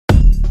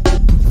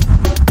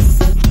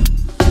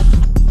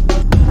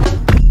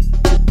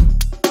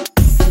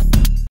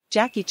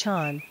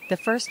JackieChan, the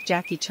first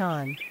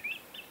JackieChan.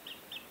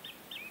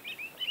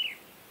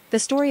 The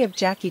story of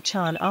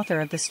JackieChan. Author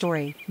of the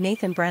story,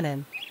 Nathan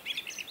Brennan.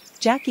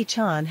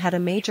 JackieChan had a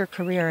major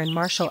career in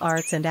martial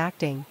arts and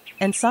acting,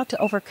 and sought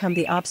to overcome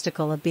the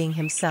obstacle of being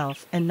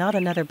himself and not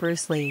another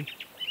Bruce Lee.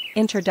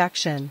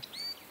 Introduction.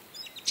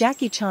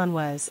 JackieChan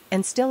was,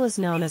 and still is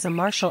known as a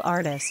martial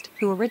artist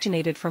who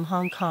originated from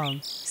Hong Kong,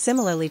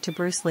 similarly to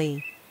Bruce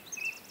Lee.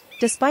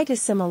 Despite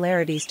his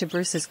similarities to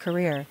Bruce's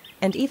career,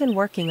 and even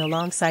working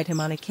alongside him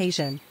on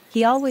occasion,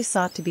 he always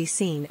sought to be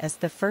seen as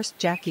the first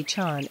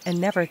JackieChan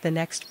and never the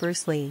next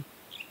Bruce Lee.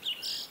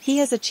 He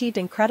has achieved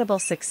incredible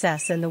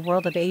success in the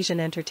world of Asian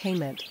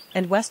entertainment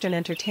and Western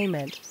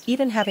entertainment,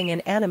 even having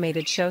an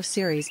animated show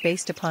series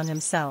based upon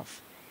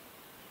himself.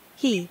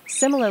 He,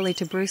 similarly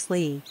to Bruce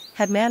Lee,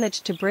 had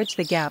managed to bridge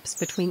the gaps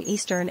between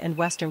Eastern and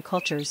Western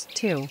cultures,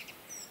 too.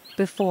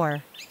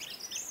 Before,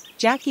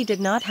 Jackie did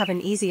not have an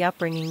easy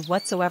upbringing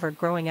whatsoever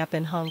growing up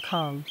in Hong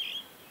Kong.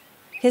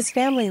 His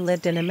family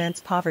lived in immense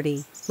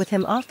poverty, with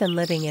him often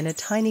living in a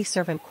tiny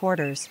servant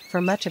quarters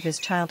for much of his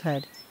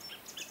childhood.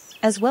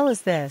 As well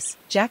as this,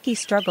 Jackie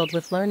struggled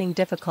with learning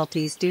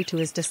difficulties due to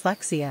his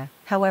dyslexia.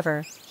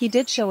 However, he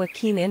did show a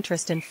keen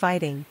interest in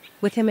fighting,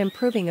 with him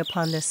improving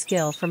upon this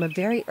skill from a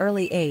very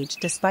early age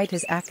despite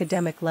his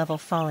academic level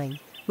falling,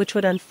 which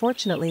would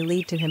unfortunately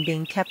lead to him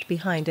being kept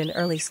behind in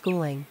early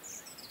schooling.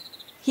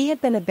 He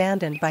had been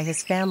abandoned by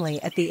his family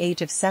at the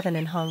age of 7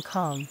 in Hong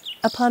Kong,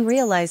 upon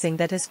realizing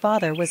that his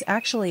father was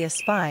actually a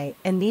spy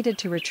and needed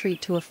to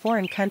retreat to a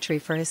foreign country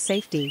for his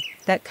safety,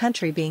 that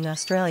country being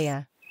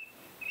Australia.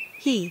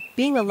 He,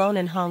 being alone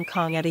in Hong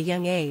Kong at a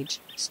young age,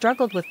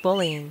 struggled with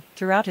bullying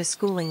throughout his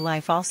schooling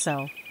life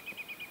also.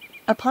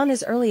 Upon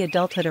his early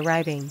adulthood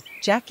arriving,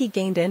 Jackie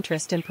gained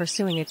interest in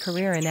pursuing a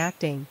career in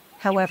acting.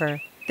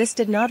 However, this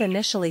did not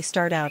initially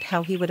start out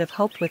how he would have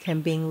hoped, with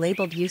him being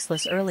labeled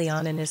useless early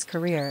on in his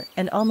career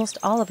and almost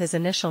all of his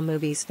initial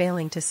movies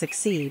failing to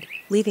succeed,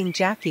 leaving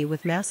Jackie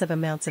with massive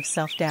amounts of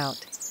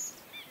self-doubt.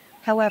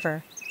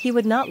 However, he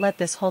would not let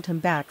this hold him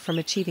back from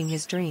achieving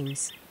his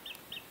dreams.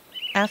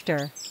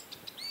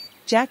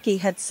 Jackie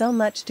had so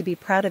much to be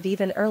proud of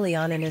even early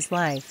on in his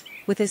life,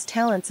 with his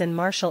talents in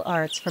martial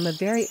arts from a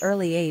very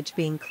early age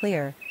being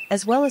clear,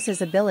 as well as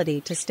his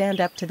ability to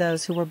stand up to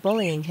those who were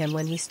bullying him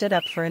when he stood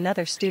up for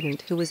another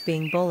student who was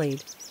being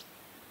bullied.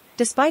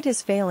 Despite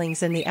his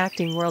failings in the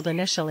acting world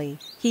initially,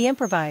 he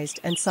improvised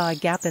and saw a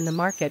gap in the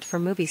market for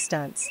movie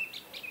stunts.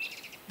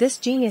 This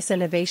genius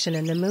innovation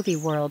in the movie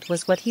world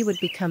was what he would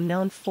become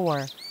known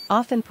for,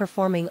 often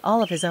performing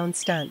all of his own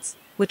stunts,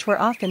 which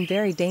were often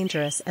very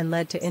dangerous and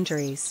led to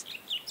injuries.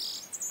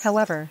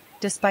 However,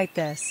 despite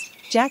this,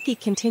 Jackie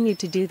continued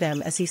to do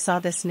them as he saw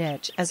this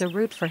niche as a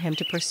route for him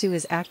to pursue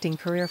his acting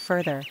career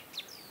further.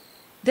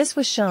 This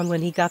was shown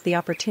when he got the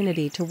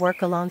opportunity to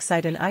work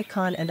alongside an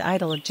icon and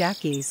idol of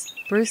Jackie's,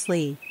 Bruce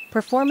Lee,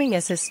 performing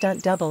as his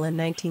stunt double in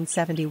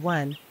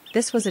 1971.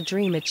 This was a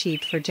dream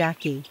achieved for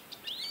Jackie.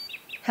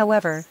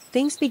 However,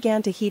 things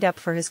began to heat up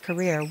for his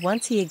career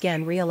once he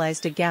again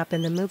realized a gap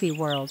in the movie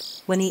world,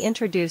 when he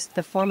introduced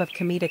the form of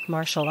comedic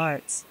martial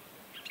arts.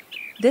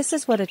 This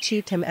is what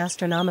achieved him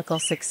astronomical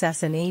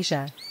success in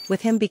Asia,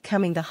 with him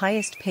becoming the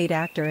highest paid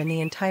actor in the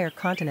entire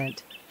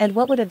continent, and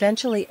what would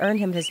eventually earn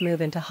him his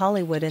move into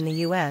Hollywood in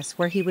the US,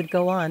 where he would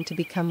go on to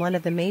become one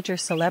of the major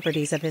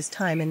celebrities of his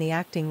time in the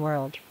acting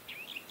world.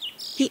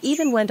 He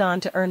even went on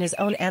to earn his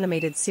own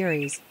animated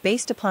series,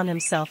 based upon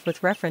himself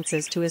with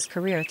references to his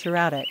career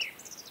throughout it.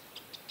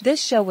 This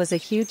show was a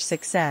huge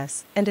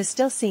success, and is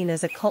still seen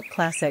as a cult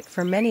classic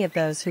for many of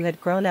those who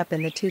had grown up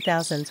in the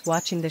 2000s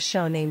watching the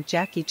show named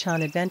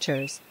JackieChan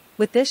Adventures,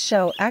 with this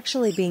show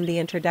actually being the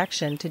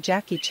introduction to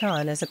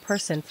JackieChan as a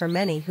person for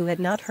many who had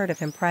not heard of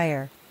him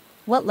prior.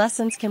 What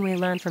lessons can we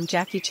learn from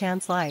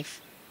JackieChan's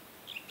life?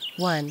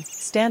 1.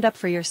 Stand up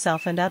for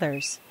yourself and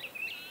others.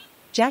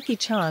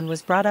 JackieChan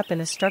was brought up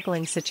in a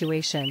struggling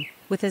situation,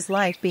 with his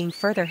life being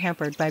further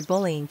hampered by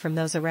bullying from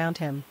those around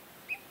him.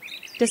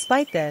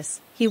 Despite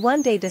this, he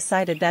one day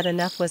decided that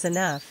enough was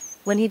enough,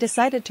 when he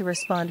decided to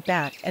respond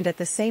back and at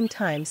the same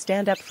time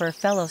stand up for a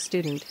fellow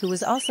student who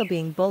was also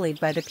being bullied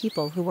by the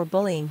people who were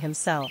bullying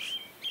himself.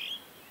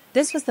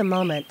 This was the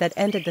moment that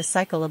ended the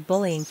cycle of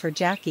bullying for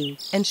Jackie,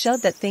 and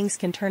showed that things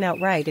can turn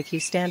out right if you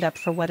stand up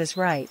for what is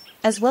right,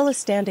 as well as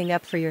standing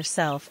up for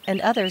yourself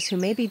and others who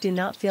maybe do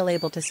not feel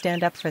able to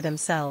stand up for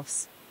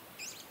themselves.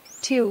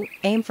 2.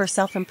 Aim for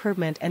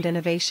self-improvement and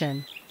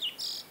innovation.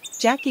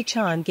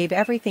 JackieChan gave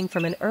everything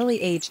from an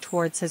early age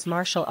towards his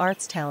martial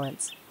arts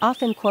talents,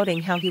 often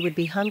quoting how he would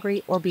be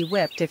hungry or be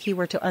whipped if he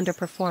were to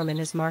underperform in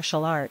his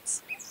martial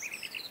arts.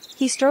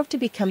 He strove to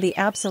become the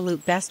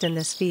absolute best in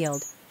this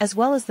field, as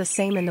well as the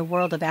same in the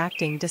world of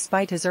acting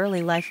despite his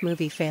early life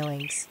movie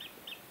failings.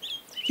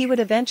 He would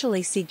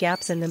eventually see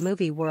gaps in the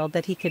movie world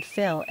that he could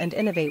fill and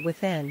innovate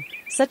within,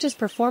 such as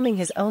performing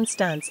his own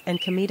stunts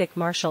and comedic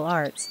martial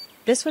arts.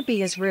 This would be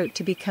his route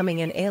to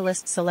becoming an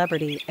A-list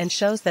celebrity, and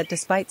shows that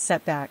despite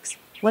setbacks,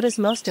 what is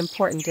most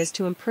important is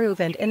to improve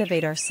and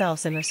innovate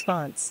ourselves in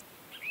response.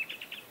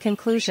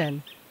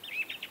 Conclusion.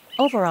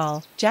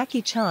 Overall,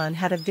 Jackie Chan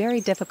had a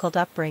very difficult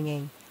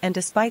upbringing, and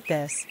despite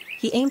this,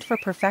 he aimed for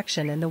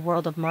perfection in the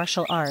world of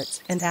martial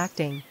arts and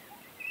acting.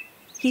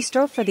 He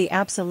strove for the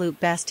absolute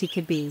best he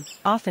could be,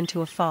 often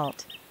to a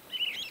fault.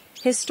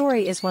 His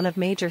story is one of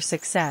major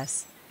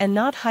success, and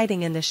not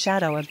hiding in the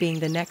shadow of being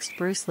the next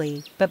Bruce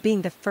Lee, but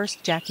being the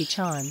first Jackie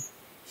Chan.